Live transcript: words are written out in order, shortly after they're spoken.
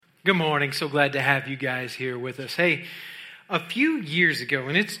Good morning. So glad to have you guys here with us. Hey, a few years ago,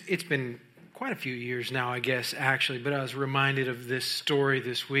 and it's been quite a few years now, I guess, actually, but I was reminded of this story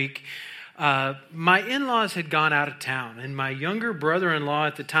this week. My in-laws had gone out of town, and my younger brother-in-law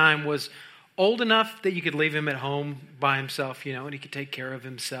at the time was old enough that you could leave him at home by himself, and he could take care of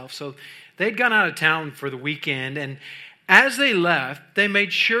himself. So they'd gone out of town for the weekend, and as they left, they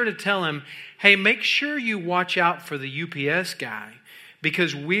made sure to tell him, hey, make sure you watch out for the UPS guy,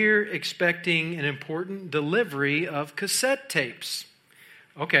 because we're expecting an important delivery of cassette tapes.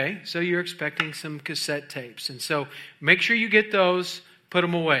 Okay, so you're expecting some cassette tapes. And so make sure you get those, put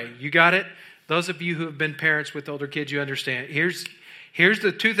them away. You got it? Those of you who have been parents with older kids, you understand. Here's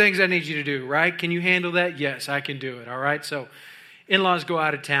the two things I need you to do, right? Can you handle that? Yes, I can do it, all right? So in-laws go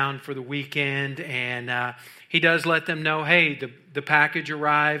out of town for the weekend, and he does let them know, hey, the package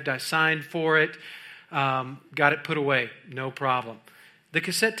arrived, I signed for it, got it put away, no problem. The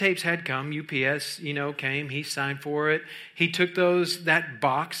cassette tapes had come. UPS, came. He signed for it. He took that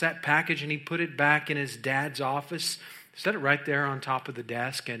box, that package, and he put it back in his dad's office. Set it right there on top of the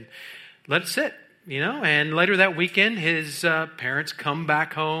desk and let it sit, And later that weekend, his parents come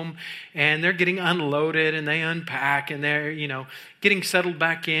back home, and they're getting unloaded, and they unpack, and they're, getting settled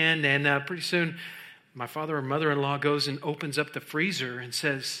back in. And pretty soon, my father or mother-in-law goes and opens up the freezer and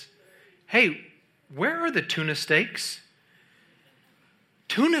says, hey, where are the tuna steaks?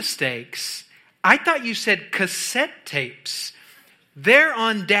 Tuna steaks? I thought you said cassette tapes. They're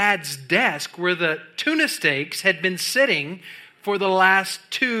on Dad's desk where the tuna steaks had been sitting for the last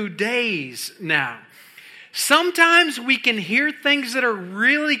 2 days now. Sometimes we can hear things that are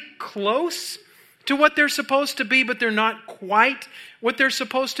really close to what they're supposed to be, but they're not quite what they're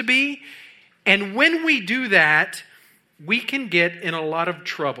supposed to be. And when we do that, we can get in a lot of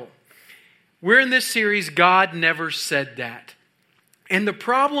trouble. We're in this series, God Never Said That. And the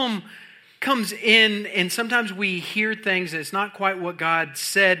problem comes in, and sometimes we hear things and it's not quite what God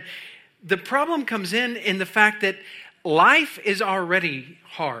said. The problem comes in the fact that life is already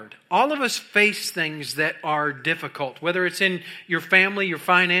hard. All of us face things that are difficult, whether it's in your family, your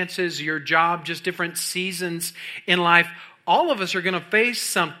finances, your job, just different seasons in life. All of us are going to face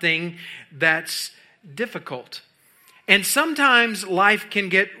something that's difficult. And sometimes life can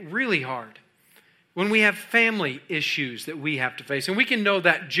get really hard. When we have family issues that we have to face, and we can know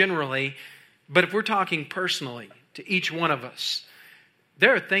that generally, but if we're talking personally to each one of us,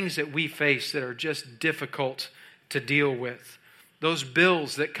 there are things that we face that are just difficult to deal with. Those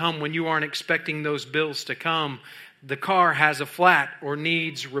bills that come when you aren't expecting those bills to come. The car has a flat or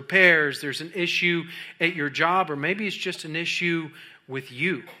needs repairs. There's an issue at your job, or maybe it's just an issue with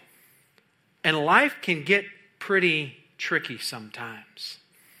you. And life can get pretty tricky sometimes.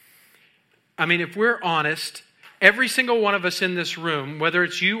 I mean, if we're honest, every single one of us in this room, whether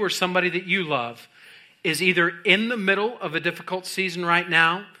it's you or somebody that you love, is either in the middle of a difficult season right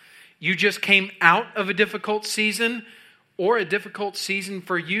now, you just came out of a difficult season, or a difficult season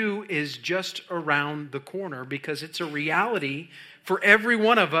for you is just around the corner, because it's a reality for every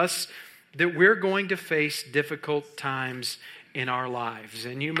one of us that we're going to face difficult times in our lives.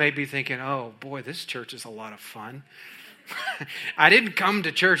 And you may be thinking, oh boy, this church is a lot of fun. I didn't come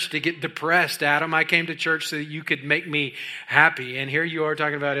to church to get depressed, Adam. I came to church so that you could make me happy. And here you are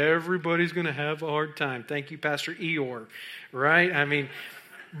talking about everybody's going to have a hard time. Thank you, Pastor Eeyore. Right? I mean,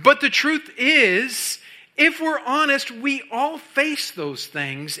 but the truth is, if we're honest, we all face those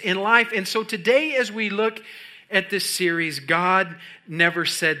things in life. And so today, as we look at this series, God Never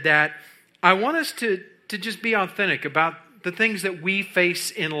Said That, I want us to just be authentic about the things that we face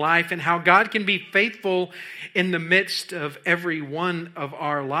in life and how God can be faithful in the midst of every one of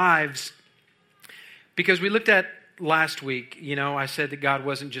our lives. Because we looked at last week, I said that God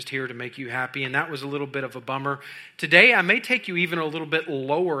wasn't just here to make you happy, and that was a little bit of a bummer. Today, I may take you even a little bit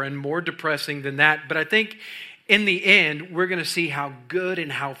lower and more depressing than that, but I think in the end, we're going to see how good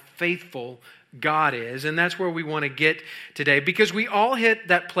and how faithful God is, and that's where we want to get today, because we all hit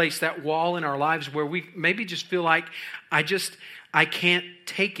that place, that wall in our lives where we maybe just feel like, I can't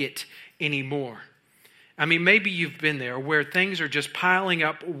take it anymore. I mean, maybe you've been there where things are just piling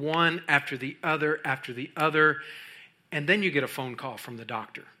up one after the other, and then you get a phone call from the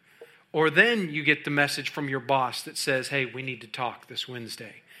doctor. Or then you get the message from your boss that says, hey, we need to talk this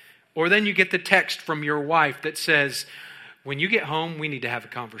Wednesday. Or then you get the text from your wife that says, when you get home, we need to have a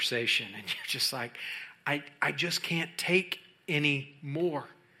conversation. And you're just like, I just can't take any more.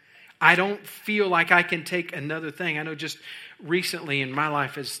 I don't feel like I can take another thing. I know just recently in my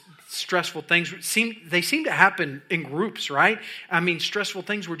life, as stressful things seem to happen in groups, right? I mean, stressful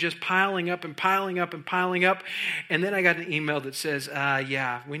things were just piling up and piling up and piling up. And then I got an email that says,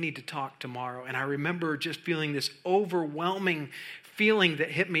 yeah, we need to talk tomorrow. And I remember just feeling this overwhelming feeling that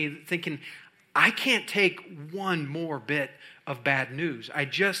hit me, thinking, I can't take one more bit of bad news. I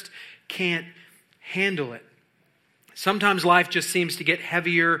just can't handle it. Sometimes life just seems to get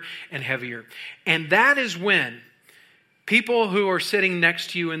heavier and heavier. And that is when people who are sitting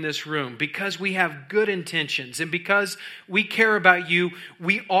next to you in this room, because we have good intentions and because we care about you,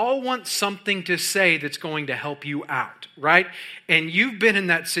 we all want something to say that's going to help you out, right? And you've been in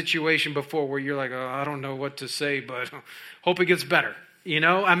that situation before where you're like, oh, I don't know what to say, but hope it gets better. You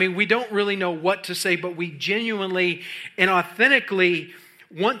know, I mean, we don't really know what to say, but we genuinely and authentically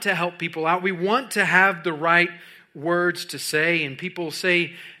want to help people out. We want to have the right words to say. And people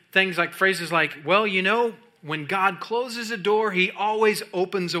say things like, phrases like, well, you know, when God closes a door, He always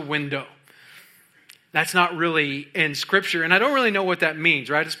opens a window. That's not really in Scripture. And I don't really know what that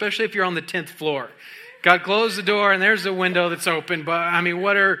means, right? Especially if you're on the 10th floor. God closed the door and there's a window that's open. But I mean,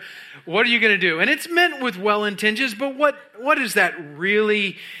 what are you going to do? And it's meant with well intentions, but what does that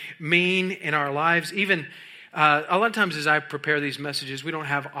really mean in our lives? Even a lot of times as I prepare these messages, we don't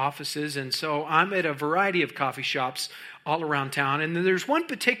have offices. And so I'm at a variety of coffee shops all around town. And there's one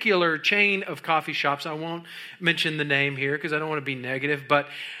particular chain of coffee shops. I won't mention the name here because I don't want to be negative, but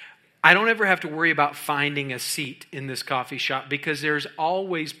I don't ever have to worry about finding a seat in this coffee shop because there's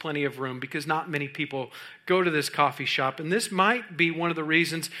always plenty of room because not many people go to this coffee shop. And this might be one of the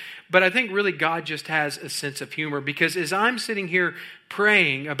reasons, but I think really God just has a sense of humor because as I'm sitting here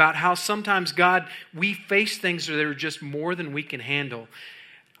praying about how sometimes God, we face things that are just more than we can handle.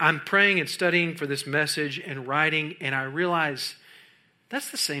 I'm praying and studying for this message and writing, and I realize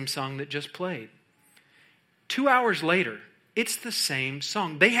that's the same song that just played. 2 hours later, it's the same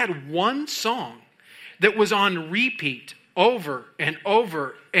song. They had one song that was on repeat over and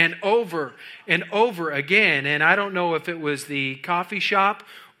over and over and over again. And I don't know if it was the coffee shop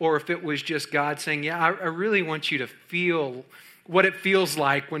or if it was just God saying, yeah, I really want you to feel what it feels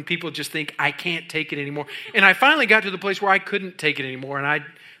like when people just think, I can't take it anymore. And I finally got to the place where I couldn't take it anymore. And I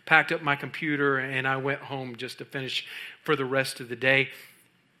packed up my computer and I went home just to finish for the rest of the day.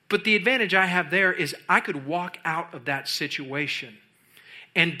 But the advantage I have there is I could walk out of that situation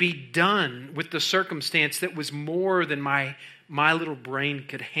and be done with the circumstance that was more than my little brain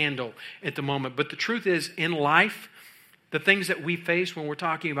could handle at the moment. But the truth is, in life, the things that we face when we're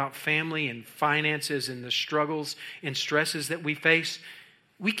talking about family and finances and the struggles and stresses that we face,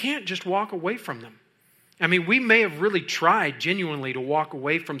 we can't just walk away from them. I mean, we may have really tried genuinely to walk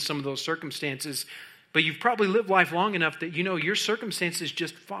away from some of those circumstances, but you've probably lived life long enough that you know your circumstances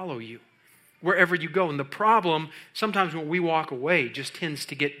just follow you wherever you go. And the problem, sometimes when we walk away, just tends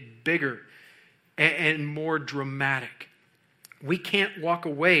to get bigger and more dramatic. We can't walk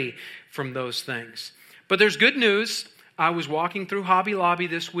away from those things. But there's good news. I was walking through Hobby Lobby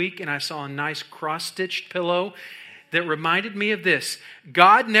this week and I saw a nice cross-stitched pillow that reminded me of this.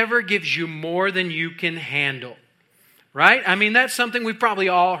 God never gives you more than you can handle. Right? I mean, that's something we've probably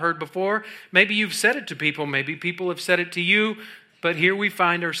all heard before. Maybe you've said it to people. Maybe people have said it to you. But here we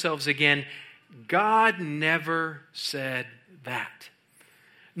find ourselves again. God never said that.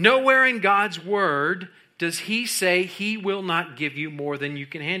 Nowhere in God's word does He say He will not give you more than you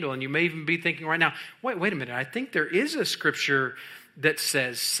can handle. And you may even be thinking right now, wait a minute. I think there is a scripture that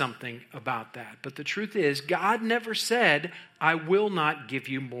says something about that. But the truth is, God never said, I will not give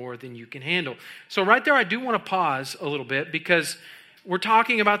you more than you can handle. So right there, I do want to pause a little bit because we're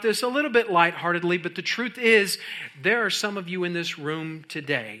talking about this a little bit lightheartedly, but the truth is, there are some of you in this room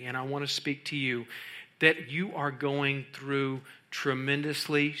today, and I want to speak to you, that you are going through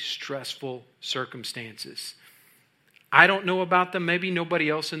tremendously stressful circumstances. I don't know about them. Maybe nobody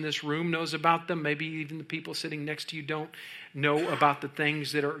else in this room knows about them. Maybe even the people sitting next to you don't know about the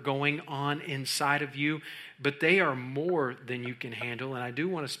things that are going on inside of you. But they are more than you can handle. And I do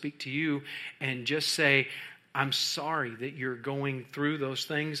want to speak to you and just say, I'm sorry that you're going through those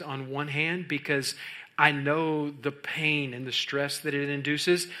things on one hand, because I know the pain and the stress that it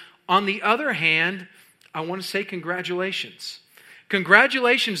induces. On the other hand, I want to say congratulations.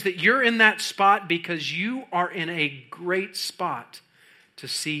 Congratulations that you're in that spot, because you are in a great spot to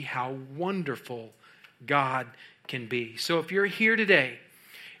see how wonderful God can be. So if you're here today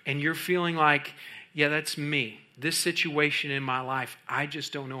and you're feeling like, yeah, that's me, this situation in my life, I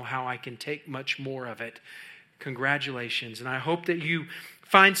just don't know how I can take much more of it. Congratulations. And I hope that you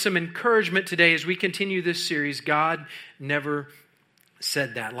find some encouragement today as we continue this series, God Never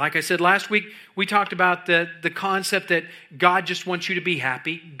said that. Like I said last week, we talked about the concept that God just wants you to be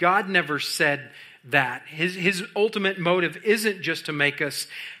happy. God never said that. His ultimate motive isn't just to make us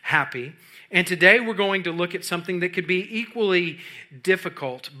happy. And today we're going to look at something that could be equally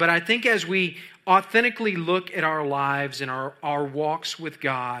difficult. But I think as we authentically look at our lives and our walks with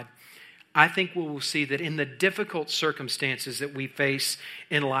God, I think we will see that in the difficult circumstances that we face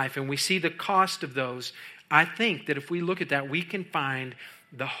in life, and we see the cost of those, I think that if we look at that, we can find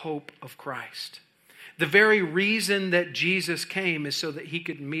the hope of Christ. The very reason that Jesus came is so that he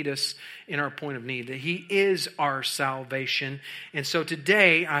could meet us in our point of need, that he is our salvation. And so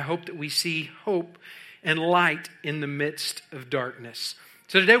today, I hope that we see hope and light in the midst of darkness.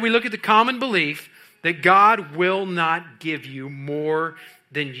 So today we look at the common belief that God will not give you more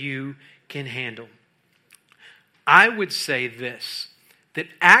than you can handle. I would say this, that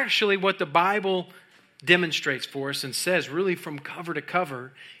actually what the Bible demonstrates for us and says really from cover to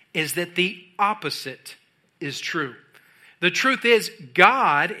cover is that the opposite is true. The truth is,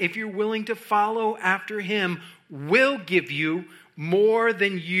 God, if you're willing to follow after him, will give you more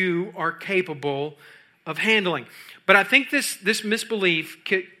than you are capable of handling. But I think this misbelief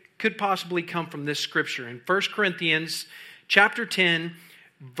could possibly come from this scripture. In 1 Corinthians chapter 10,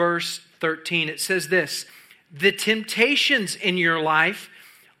 verse 13, it says this, "The temptations in your life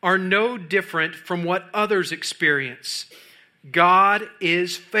are no different from what others experience. God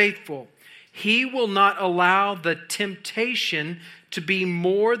is faithful. He will not allow the temptation to be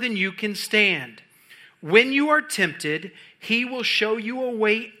more than you can stand. When you are tempted, he will show you a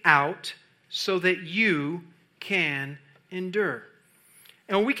way out so that you can endure."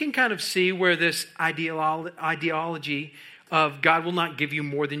 And we can kind of see where this ideology of God will not give you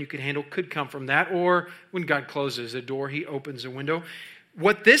more than you can handle could come from that. Or when God closes a door, he opens a window.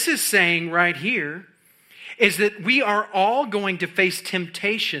 What this is saying right here is that we are all going to face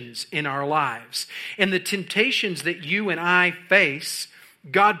temptations in our lives. And the temptations that you and I face,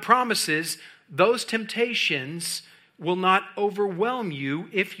 God promises those temptations will not overwhelm you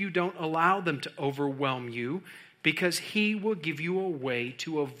if you don't allow them to overwhelm you, because he will give you a way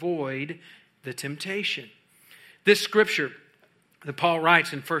to avoid the temptation. This scripture that Paul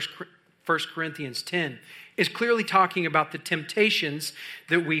writes in 1 Corinthians 10 is clearly talking about the temptations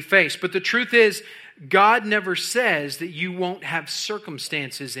that we face. But the truth is, God never says that you won't have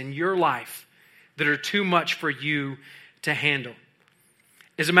circumstances in your life that are too much for you to handle.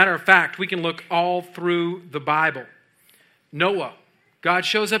 As a matter of fact, we can look all through the Bible. Noah, God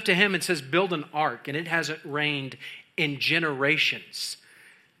shows up to him and says, build an ark, and it hasn't rained in generations.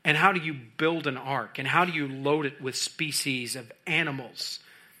 And how do you build an ark? And how do you load it with species of animals?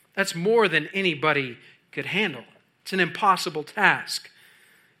 That's more than anybody could handle. It's an impossible task.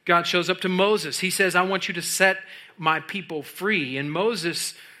 God shows up to Moses. He says, I want you to set my people free. And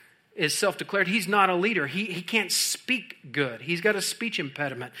Moses is self-declared. He's not a leader. He can't speak good. He's got a speech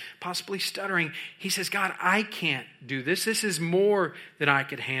impediment, possibly stuttering. He says, God, I can't do this. This is more than I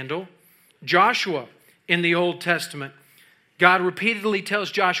could handle. Joshua in the Old Testament, God repeatedly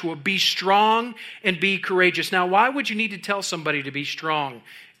tells Joshua, be strong and be courageous. Now, why would you need to tell somebody to be strong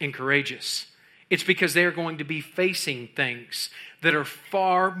and courageous? It's because they are going to be facing things that are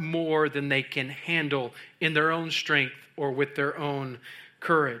far more than they can handle in their own strength or with their own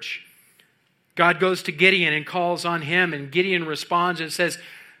courage. God goes to Gideon and calls on him, and Gideon responds and says,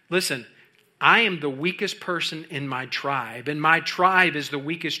 listen, I am the weakest person in my tribe, and my tribe is the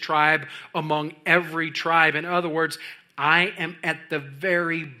weakest tribe among every tribe. In other words, I am at the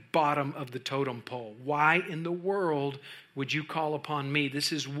very bottom of the totem pole. Why in the world would you call upon me?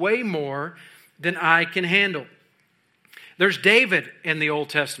 This is way more than I can handle. There's David in the Old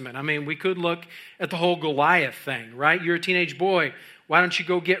Testament. I mean, we could look at the whole Goliath thing, right? You're a teenage boy. Why don't you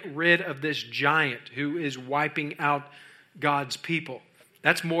go get rid of this giant who is wiping out God's people?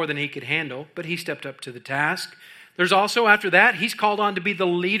 That's more than he could handle, but he stepped up to the task. There's also, after that, he's called on to be the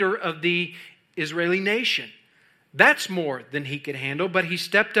leader of the Israeli nation. That's more than he could handle, but he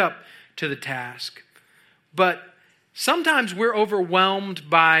stepped up to the task. But sometimes we're overwhelmed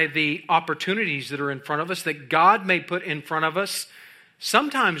by the opportunities that are in front of us, that God may put in front of us.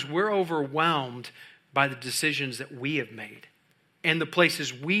 Sometimes we're overwhelmed by the decisions that we have made and the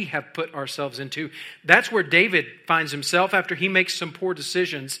places we have put ourselves into. That's where David finds himself after he makes some poor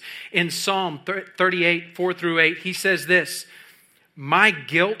decisions. In Psalm 38, 4 through 8, he says this, my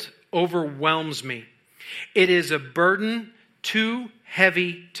guilt overwhelms me. It is a burden too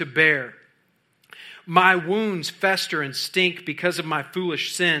heavy to bear. My wounds fester and stink because of my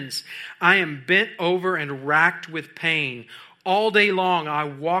foolish sins. I am bent over and racked with pain. All day long I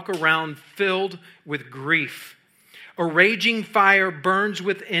walk around filled with grief. A raging fire burns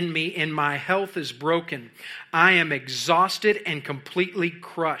within me, and my health is broken. I am exhausted and completely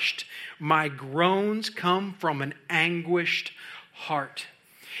crushed. My groans come from an anguished heart.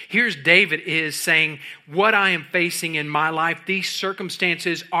 Here's David is saying, what I am facing in my life, these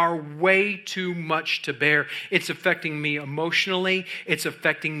circumstances are way too much to bear. It's affecting me emotionally. It's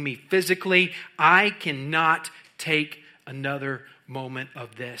affecting me physically. I cannot take another moment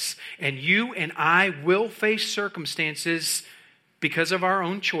of this. And you and I will face circumstances because of our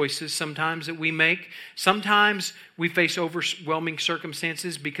own choices sometimes that we make. Sometimes we face overwhelming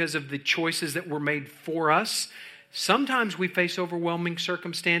circumstances because of the choices that were made for us. Sometimes we face overwhelming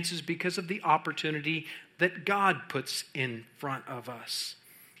circumstances because of the opportunity that God puts in front of us.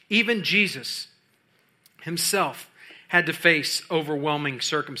 Even Jesus himself had to face overwhelming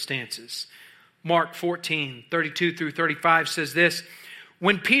circumstances. Mark 14, 32 through 35 says this,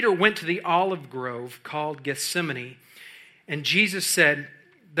 when Peter went to the olive grove called Gethsemane, and Jesus said,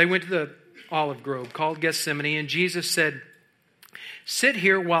 they went to the olive grove called Gethsemane, and Jesus said, sit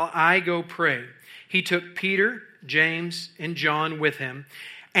here while I go pray. He took Peter, James, and John with him,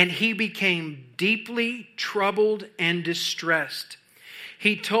 and he became deeply troubled and distressed.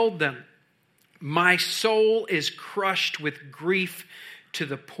 He told them, my soul is crushed with grief to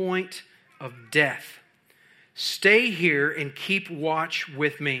the point of death. Stay here and keep watch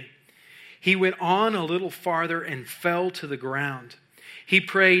with me. He went on a little farther and fell to the ground. He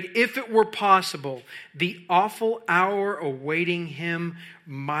prayed, if it were possible, the awful hour awaiting him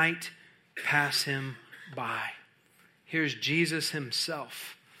might pass him by. Here's Jesus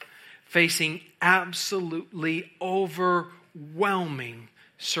himself facing absolutely overwhelming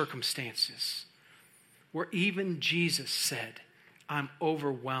circumstances where even Jesus said, I'm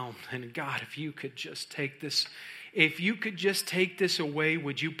overwhelmed. And God, if you could just take this away,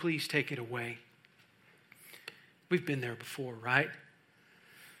 would you please take it away? We've been there before, right?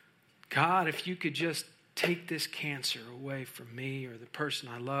 God, if you could just take this cancer away from me or the person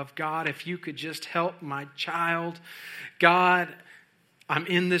I love. God, if you could just help my child. God, I'm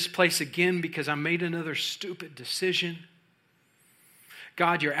in this place again because I made another stupid decision.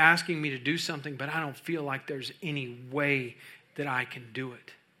 God, you're asking me to do something, but I don't feel like there's any way that I can do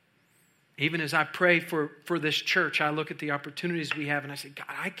it. Even as I pray for this church, I look at the opportunities we have and I say, God,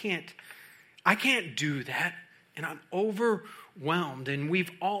 I can't do that. And I'm overwhelmed. And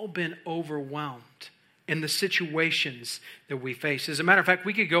we've all been overwhelmed in the situations that we face. As a matter of fact,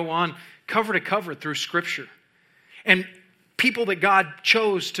 we could go on cover to cover through Scripture. And people that God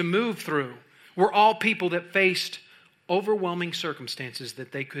chose to move through were all people that faced overwhelming circumstances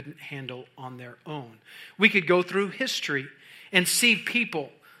that they couldn't handle on their own. We could go through history and see people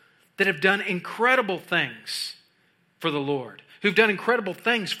that have done incredible things for the Lord, who've done incredible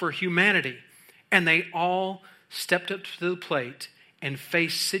things for humanity, and they all stepped up to the plate and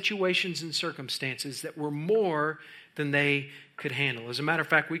faced situations and circumstances that were more than they could handle. As a matter of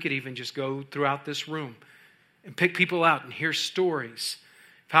fact, we could even just go throughout this room and pick people out and hear stories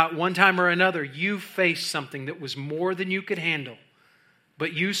of how at one time or another you faced something that was more than you could handle,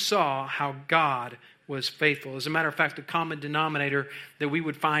 but you saw how God was faithful. As a matter of fact, the common denominator that we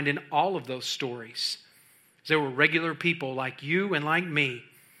would find in all of those stories, there were regular people like you and like me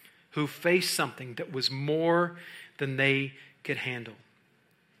who faced something that was more than they could handle.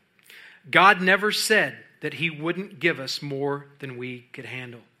 God never said that He wouldn't give us more than we could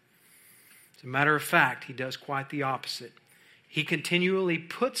handle. As a matter of fact, He does quite the opposite. He continually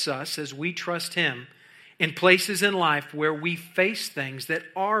puts us, as we trust Him, in places in life where we face things that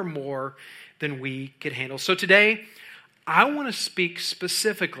are more than we could handle. So today, I want to speak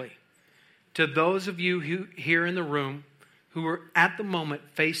specifically to those of you who here in the room who are at the moment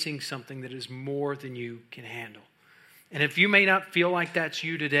facing something that is more than you can handle. And if you may not feel like that's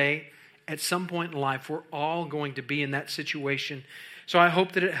you today, at some point in life, we're all going to be in that situation. So I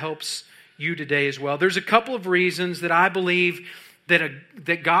hope that it helps you today as well. There's a couple of reasons that I believe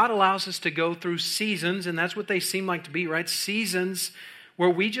that God allows us to go through seasons, and that's what they seem like to be, right? Seasons where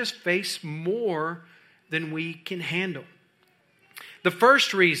we just face more than we can handle. The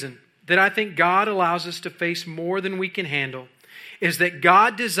first reason that I think God allows us to face more than we can handle is that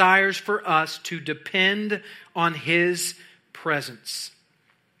God desires for us to depend on His presence.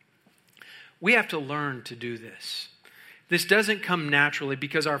 We have to learn to do this. This doesn't come naturally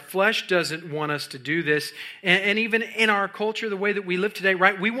because our flesh doesn't want us to do this. And even in our culture, the way that we live today,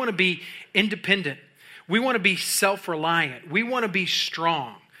 right? We want to be independent. We want to be self-reliant. We want to be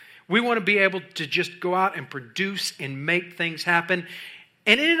strong. We want to be able to just go out and produce and make things happen.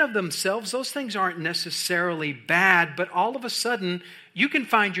 And in and of themselves, those things aren't necessarily bad, but all of a sudden, you can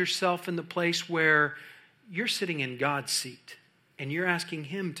find yourself in the place where you're sitting in God's seat and you're asking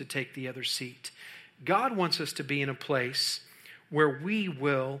Him to take the other seat. God wants us to be in a place where we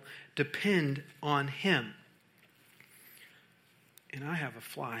will depend on Him. And I have a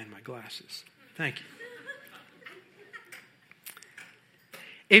fly in my glasses. Thank you.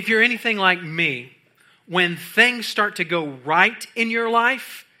 If you're anything like me, when things start to go right in your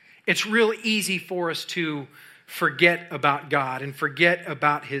life, it's real easy for us to forget about God and forget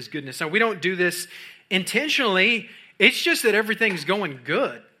about His goodness. Now, we don't do this intentionally. It's just that everything's going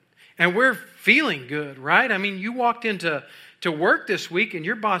good and we're feeling good, right? I mean, you walked into work this week and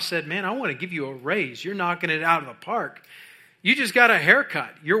your boss said, man, I want to give you a raise. You're knocking it out of the park. You just got a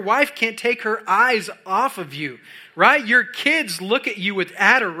haircut. Your wife can't take her eyes off of you, right? Your kids look at you with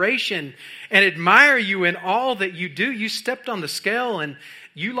adoration and admire you in all that you do. You stepped on the scale and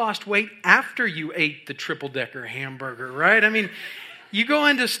you lost weight after you ate the triple-decker hamburger, right? I mean, you go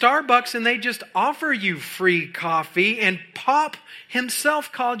into Starbucks and they just offer you free coffee, and Pop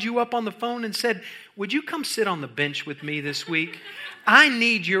himself called you up on the phone and said, would you come sit on the bench with me this week? I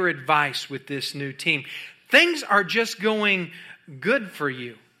need your advice with this new team. Things are just going good for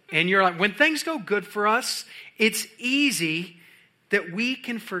you. And you're like, when things go good for us, it's easy that we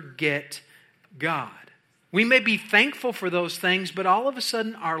can forget God. We may be thankful for those things, but all of a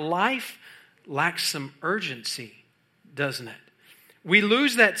sudden our life lacks some urgency, doesn't it? We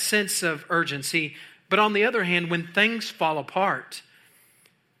lose that sense of urgency, but on the other hand, when things fall apart,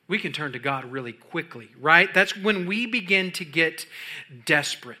 we can turn to God really quickly, right? That's when we begin to get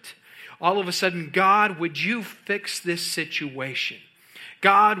desperate. All of a sudden, God, would you fix this situation?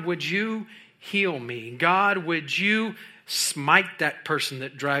 God, would you heal me? God, would you smite that person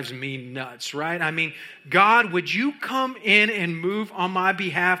that drives me nuts, right? I mean, God, would you come in and move on my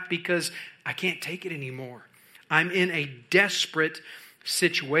behalf because I can't take it anymore. I'm in a desperate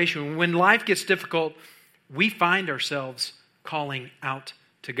situation. When life gets difficult, we find ourselves calling out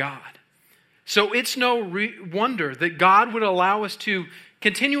to God. So it's no wonder that God would allow us to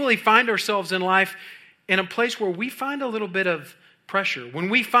continually find ourselves in life in a place where we find a little bit of pressure. When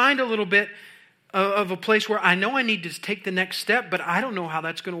we find a little bit of a place where I know I need to take the next step, but I don't know how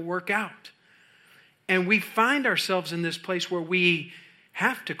that's going to work out. And we find ourselves in this place where we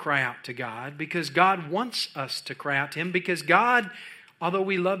have to cry out to God because God wants us to cry out to Him, because God, although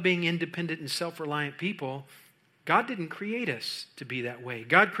we love being independent and self-reliant people, God didn't create us to be that way.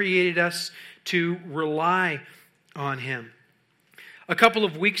 God created us to rely on Him. A couple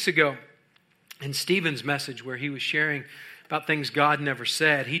of weeks ago, in Stephen's message where he was sharing about things God never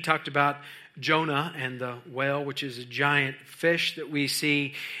said, he talked about Jonah and the whale, which is a giant fish that we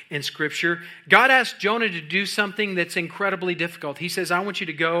see in Scripture. God asked Jonah to do something that's incredibly difficult. He says, I want you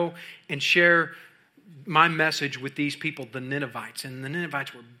to go and share my message with these people, the Ninevites. And the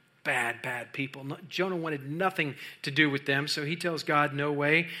Ninevites were bad people. Jonah wanted nothing to do with them, so he tells God, no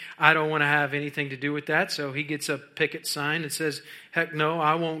way, I don't want to have anything to do with that. So he gets a picket sign and says, heck no,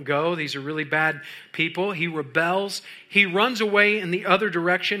 I won't go. These are really bad people. He rebels. He runs away in the other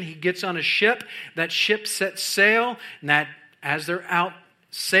direction. He gets on a ship. That ship sets sail, and that as they're out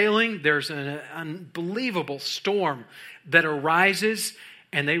sailing, there's an unbelievable storm that arises.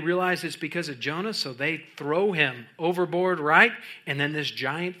 And they realize it's because of Jonah, so they throw him overboard, right? And then this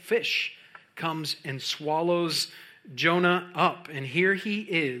giant fish comes and swallows Jonah up. And here he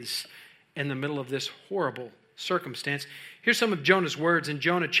is in the middle of this horrible circumstance. Here's some of Jonah's words in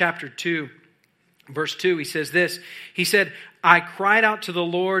Jonah chapter 2, verse 2. He says this. He said, I cried out to the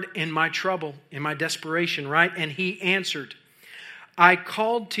Lord in my trouble, in my desperation, right? And He answered. I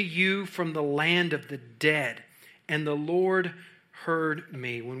called to you from the land of the dead, and the Lord heard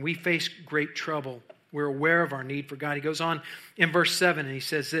me. When we face great trouble, we're aware of our need for God. He goes on in verse 7 and he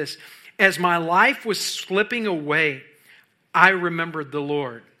says this, as my life was slipping away, I remembered the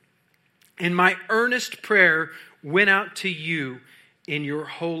Lord, and my earnest prayer went out to you in your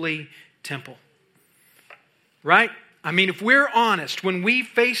holy temple. Right? I mean, if we're honest, when we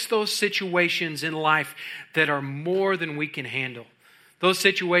face those situations in life that are more than we can handle, those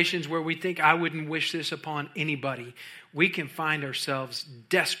situations where we think, I wouldn't wish this upon anybody, we can find ourselves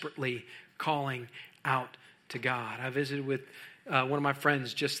desperately calling out to God. I visited with one of my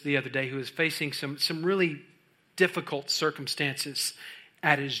friends just the other day who was facing some really difficult circumstances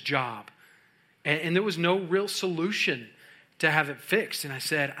at his job. And there was no real solution to have it fixed. And I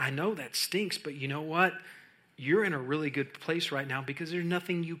said, I know that stinks, but you know what? You're in a really good place right now because there's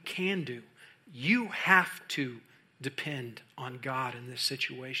nothing you can do. You have to depend on God in this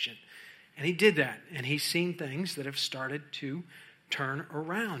situation. And he did that. And he's seen things that have started to turn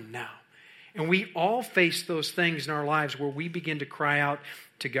around now. And we all face those things in our lives where we begin to cry out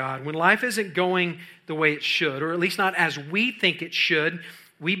to God. When life isn't going the way it should, or at least not as we think it should,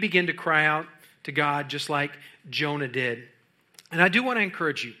 we begin to cry out to God just like Jonah did. And I do want to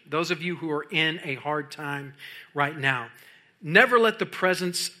encourage you, those of you who are in a hard time right now, never let the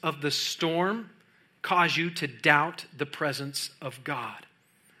presence of the storm cause you to doubt the presence of God.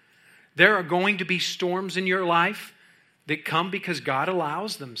 There are going to be storms in your life that come because God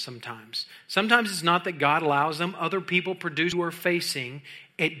allows them sometimes. Sometimes it's not that God allows them. Other people produce who are facing.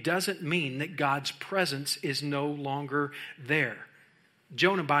 It doesn't mean that God's presence is no longer there.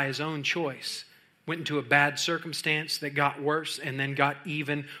 Jonah, by his own choice, went into a bad circumstance that got worse and then got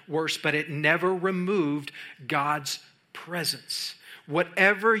even worse, but it never removed God's presence.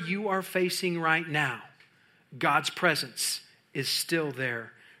 Whatever you are facing right now, God's presence is still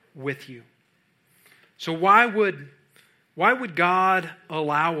there with you. So why would God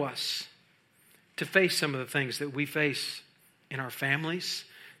allow us to face some of the things that we face in our families,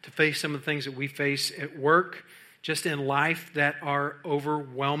 to face some of the things that we face at work, just in life that are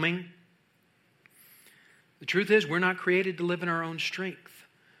overwhelming? The truth is, we're not created to live in our own strength.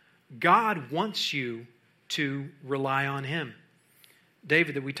 God wants you to rely on Him.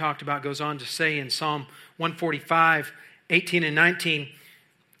 David, that we talked about, goes on to say in Psalm 145, 18 and 19,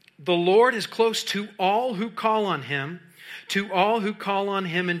 "The Lord is close to all who call on Him, to all who call on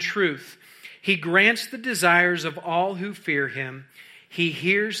Him in truth. He grants the desires of all who fear Him. He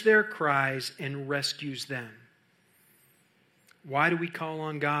hears their cries and rescues them." Why do we call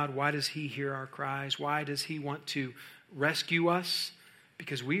on God? Why does He hear our cries? Why does He want to rescue us?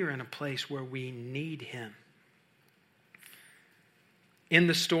 Because we are in a place where we need Him. In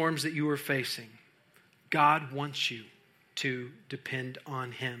the storms that you are facing, God wants you to depend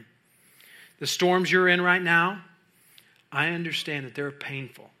on Him. The storms you're in right now, I understand that they're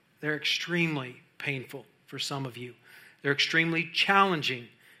painful. They're extremely painful for some of you. They're extremely challenging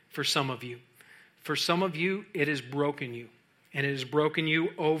for some of you. For some of you, it has broken you. And it has broken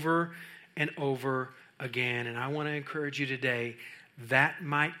you over and over again. And I want to encourage you today, that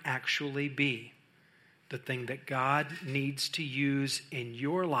might actually be the thing that God needs to use in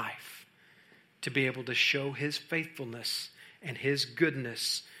your life to be able to show His faithfulness and His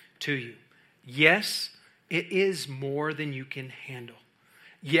goodness to you. Yes, it is more than you can handle.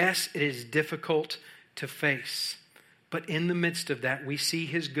 Yes, it is difficult to face. But in the midst of that, we see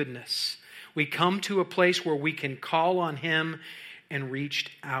His goodness. We come to a place where we can call on Him and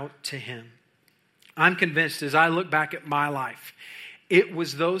reach out to Him. I'm convinced as I look back at my life, it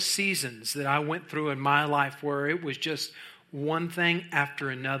was those seasons that I went through in my life where it was just one thing after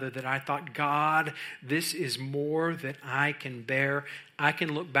another that I thought, God, this is more than I can bear. I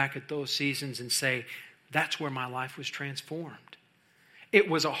can look back at those seasons and say, that's where my life was transformed. It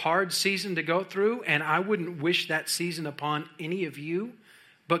was a hard season to go through, and I wouldn't wish that season upon any of you,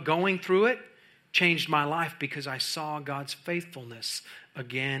 but going through it changed my life because I saw God's faithfulness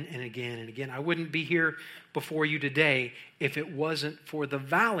again and again and again. I wouldn't be here before you today if it wasn't for the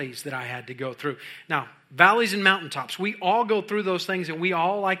valleys that I had to go through. Now, valleys and mountaintops, we all go through those things, and we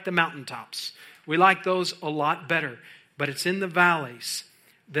all like the mountaintops. We like those a lot better, but it's in the valleys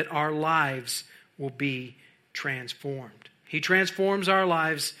that our lives will be transformed. He transforms our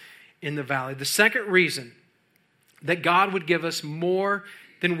lives in the valley. The second reason that God would give us more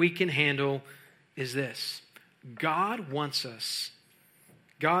than we can handle is this. God wants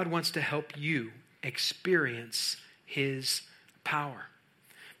to help you experience His power.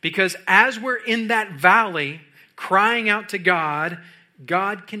 Because as we're in that valley crying out to God,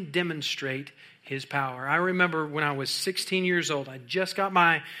 God can demonstrate His power. I remember when I was 16 years old, I just got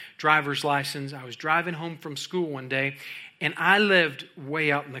my driver's license. I was driving home from school one day, and I lived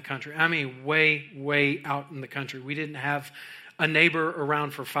way out in the country. I mean, way, way out in the country. We didn't have a neighbor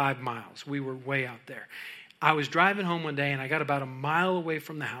around for 5 miles. We were way out there. I was driving home one day, and I got about a mile away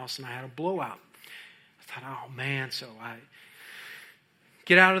from the house, and I had a blowout. I thought, oh man, so I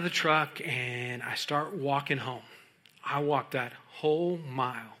get out of the truck, and I start walking home. I walked that whole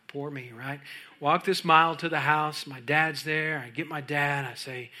mile. Poor me, right? Walk this mile to the house. My dad's there. I get my dad. I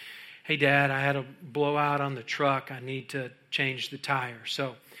say, hey, Dad, I had a blowout on the truck. I need to change the tire.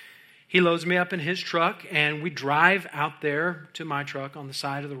 So he loads me up in his truck, and we drive out there to my truck on the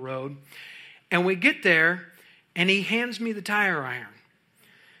side of the road. And we get there, and he hands me the tire iron.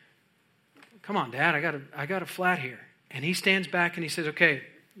 Come on, Dad, I got a flat here. And he stands back, and he says, okay,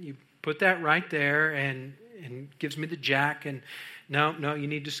 you put that right there, and gives me the jack. And no, you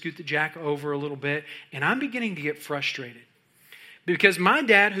need to scoot the jack over a little bit. And I'm beginning to get frustrated. Because my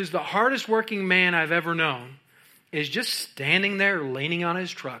dad, who's the hardest working man I've ever known, is just standing there leaning on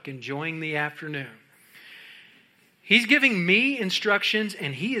his truck, enjoying the afternoon. He's giving me instructions,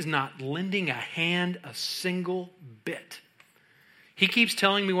 and he is not lending a hand a single bit. He keeps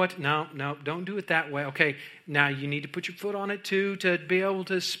telling me no, don't do it that way. Okay, now you need to put your foot on it too to be able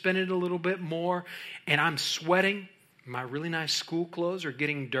to spin it a little bit more. And I'm sweating. My really nice school clothes are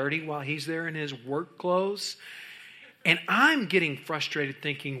getting dirty while he's there in his work clothes. And I'm getting frustrated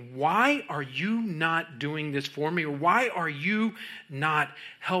thinking, why are you not doing this for me? Or why are you not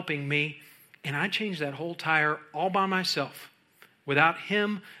helping me? And I changed that whole tire all by myself without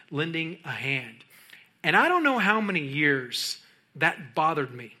him lending a hand. And I don't know how many years that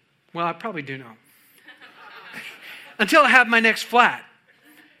bothered me. Well, I probably do know. Until I have my next flat,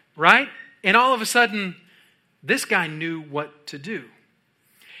 right? And all of a sudden, this guy knew what to do.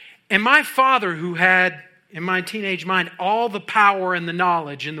 And my father, who had, in my teenage mind, all the power and the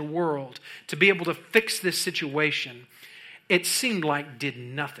knowledge in the world to be able to fix this situation, it seemed like did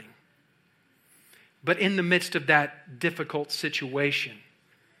nothing. But in the midst of that difficult situation,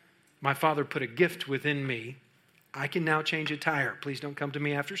 my father put a gift within me. I can now change a tire. Please don't come to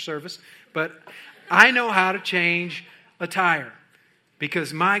me after service. But I know how to change a tire.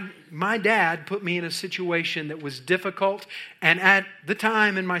 Because my dad put me in a situation that was difficult. And at the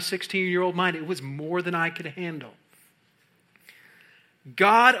time, in my 16-year-old mind, it was more than I could handle.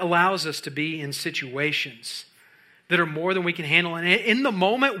 God allows us to be in situations that are more than we can handle. And in the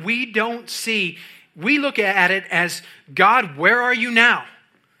moment, we don't see. We look at it as, God, where are you now?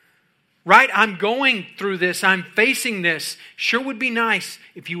 Right? I'm going through this. I'm facing this. Sure would be nice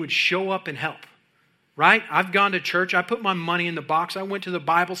if you would show up and help. Right? I've gone to church. I put my money in the box. I went to the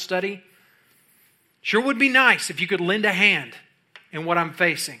Bible study. Sure would be nice if you could lend a hand in what I'm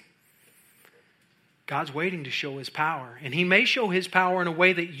facing. God's waiting to show his power. And he may show his power in a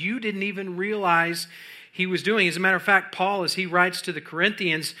way that you didn't even realize he was doing. As a matter of fact, Paul, as he writes to the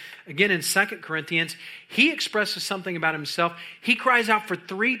Corinthians, again in 2 Corinthians, he expresses something about himself. He cries out for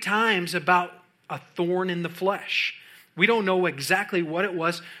 3 times about a thorn in the flesh. We don't know exactly what it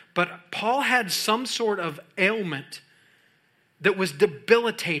was, but Paul had some sort of ailment that was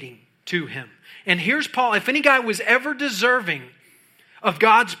debilitating to him. And here's Paul. If any guy was ever deserving of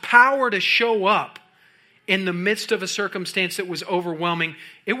God's power to show up in the midst of a circumstance that was overwhelming,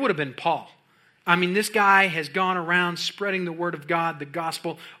 it would have been Paul. I mean, this guy has gone around spreading the word of God, the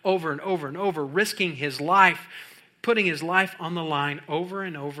gospel, over and over and over, risking his life, putting his life on the line over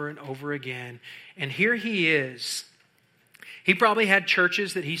and over and over again. And here he is. He probably had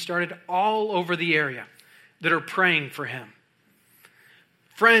churches that he started all over the area that are praying for him.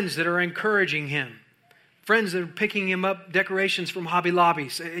 Friends that are encouraging him. Friends that are picking him up decorations from Hobby Lobby.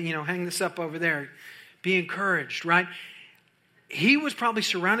 Hang this up over there. Be encouraged, right? He was probably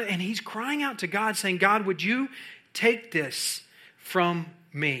surrounded, and he's crying out to God saying, God, would you take this from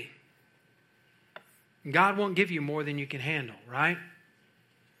me? God won't give you more than you can handle, right?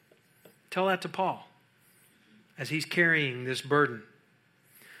 Tell that to Paul as he's carrying this burden.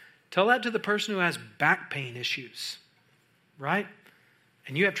 Tell that to the person who has back pain issues, right?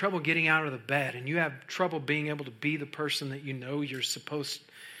 And you have trouble getting out of the bed, and you have trouble being able to be the person that you know you're supposed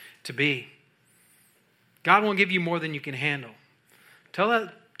to be. God won't give you more than you can handle. Tell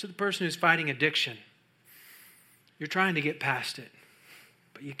that to the person who's fighting addiction. You're trying to get past it,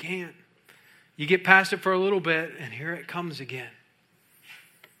 but you can't. You get past it for a little bit, and here it comes again.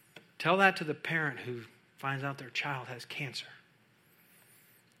 Tell that to the parent who finds out their child has cancer.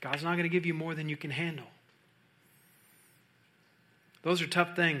 God's not going to give you more than you can handle. Those are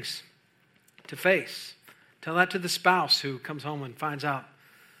tough things to face. Tell that to the spouse who comes home and finds out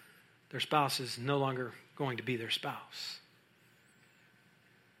their spouse is no longer going to be their spouse.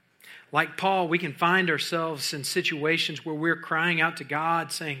 Like Paul, we can find ourselves in situations where we're crying out to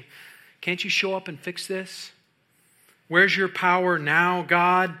God saying, can't you show up and fix this? Where's your power now,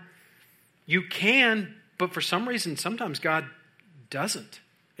 God? You can, but for some reason, sometimes God doesn't.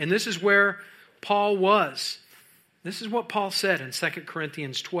 And this is where Paul was. This is what Paul said in 2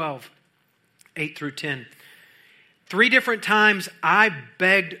 Corinthians 12, 8 through 10. 3 different times I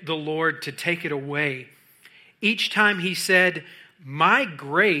begged the Lord to take it away. Each time he said, my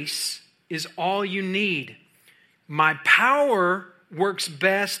grace is all you need. My power works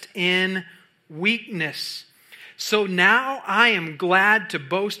best in weakness. So now I am glad to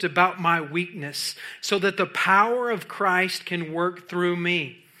boast about my weakness, so that the power of Christ can work through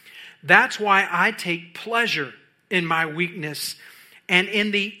me. That's why I take pleasure in my weakness and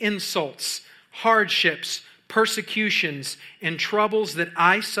in the insults, hardships, persecutions, and troubles that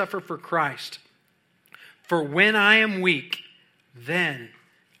I suffer for Christ. For when I am weak, then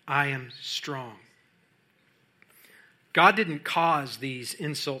I am strong. God didn't cause these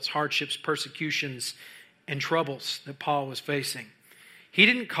insults, hardships, persecutions, and troubles that Paul was facing. He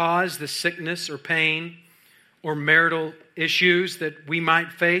didn't cause the sickness or pain or marital issues that we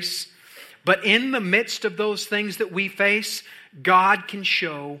might face. But in the midst of those things that we face, God can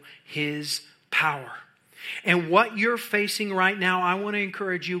show His power. And what you're facing right now, I want to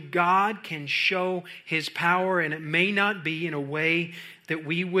encourage you, God can show His power, and it may not be in a way that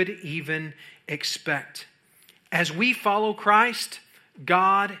we would even expect. As we follow Christ,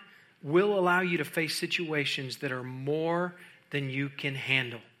 God will allow you to face situations that are more than you can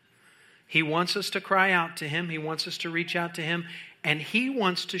handle. He wants us to cry out to Him. He wants us to reach out to Him. And He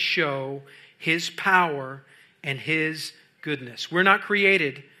wants to show His power and His goodness. We're not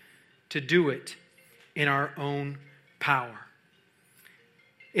created to do it in our own power.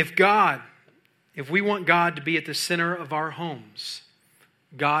 If we want God to be at the center of our homes,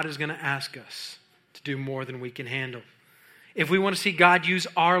 God is going to ask us to do more than we can handle. If we want to see God use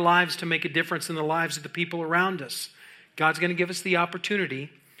our lives to make a difference in the lives of the people around us, God's going to give us the opportunity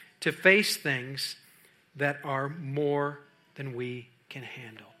to face things that are more than we can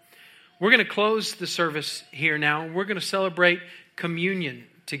handle. We're going to close the service here now. We're going to celebrate communion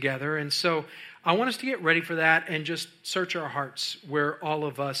together. And so I want us to get ready for that and just search our hearts where all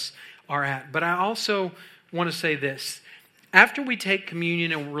of us are at. But I also want to say this. After we take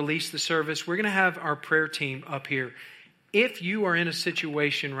communion and release the service, we're going to have our prayer team up here. If you are in a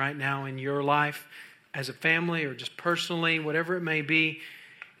situation right now in your life, as a family or just personally, whatever it may be,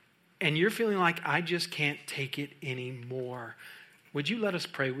 and you're feeling like, I just can't take it anymore, would you let us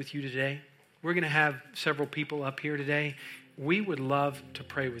pray with you today? We're going to have several people up here today. We would love to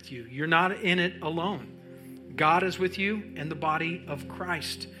pray with you. You're not in it alone. God is with you, and the body of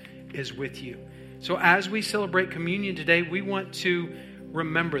Christ is with you. So as we celebrate communion today, we want to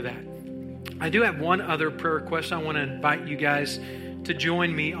remember that. I do have one other prayer request I want to invite you guys to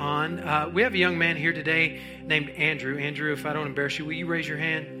join me on. We have a young man here today named Andrew. Andrew, if I don't embarrass you, will you raise your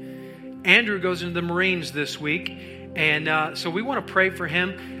hand? Andrew goes into the Marines this week, and so we want to pray for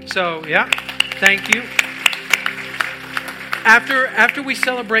him. So, yeah, thank you. After we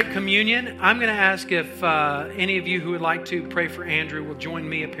celebrate communion, I'm going to ask if any of you who would like to pray for Andrew will join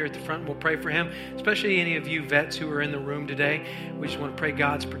me up here at the front. We'll pray for him, especially any of you vets who are in the room today. We just want to pray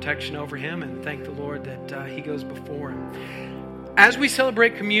God's protection over him and thank the Lord that He goes before him. As we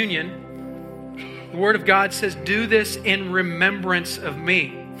celebrate communion, the Word of God says, do this in remembrance of me.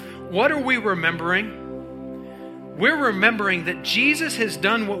 What are we remembering? We're remembering that Jesus has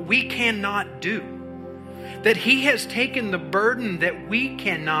done what we cannot do. That He has taken the burden that we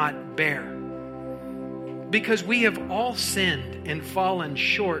cannot bear. Because we have all sinned and fallen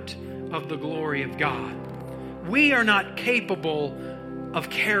short of the glory of God. We are not capable of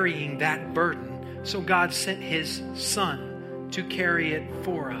carrying that burden. So God sent His Son to carry it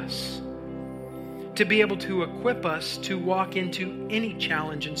for us. To be able to equip us to walk into any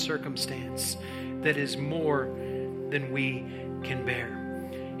challenge and circumstance that is more than we can bear.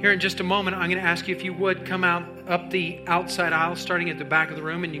 Here in just a moment, I'm going to ask you if you would come out up the outside aisle, starting at the back of the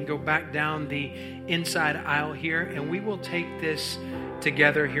room, and you can go back down the inside aisle here, and we will take this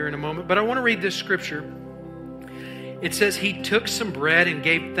together here in a moment. But I want to read this scripture. It says, He took some bread and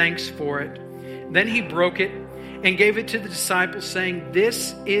gave thanks for it. Then He broke it and gave it to the disciples, saying,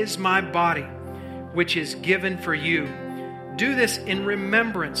 This is my body, which is given for you. Do this in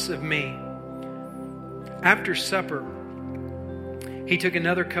remembrance of me. After supper, He took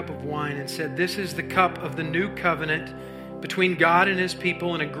another cup of wine and said, This is the cup of the new covenant between God and His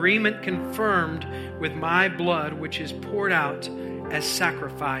people, an agreement confirmed with my blood, which is poured out as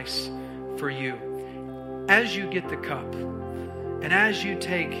sacrifice for you. As you get the cup, and as you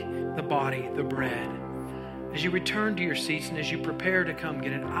take the body, the bread, as you return to your seats and as you prepare to come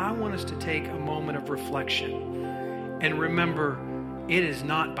get it, I want us to take a moment of reflection and remember, it is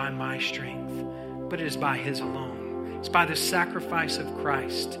not by my strength, but it is by His alone. It's by the sacrifice of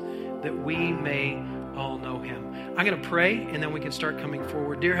Christ that we may all know Him. I'm going to pray and then we can start coming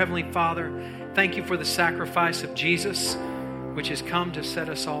forward. Dear Heavenly Father, thank You for the sacrifice of Jesus, which has come to set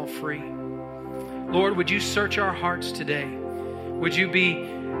us all free. Lord, would You search our hearts today? Would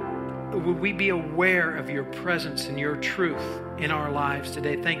we be aware of Your presence and Your truth in our lives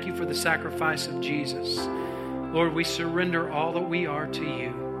today? Thank You for the sacrifice of Jesus. Lord, we surrender all that we are to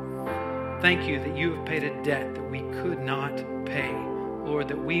You. Thank You that You have paid a debt that we could not pay. Lord,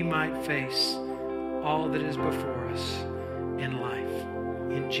 that we might face all that is before us in life.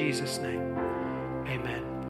 In Jesus' name, amen.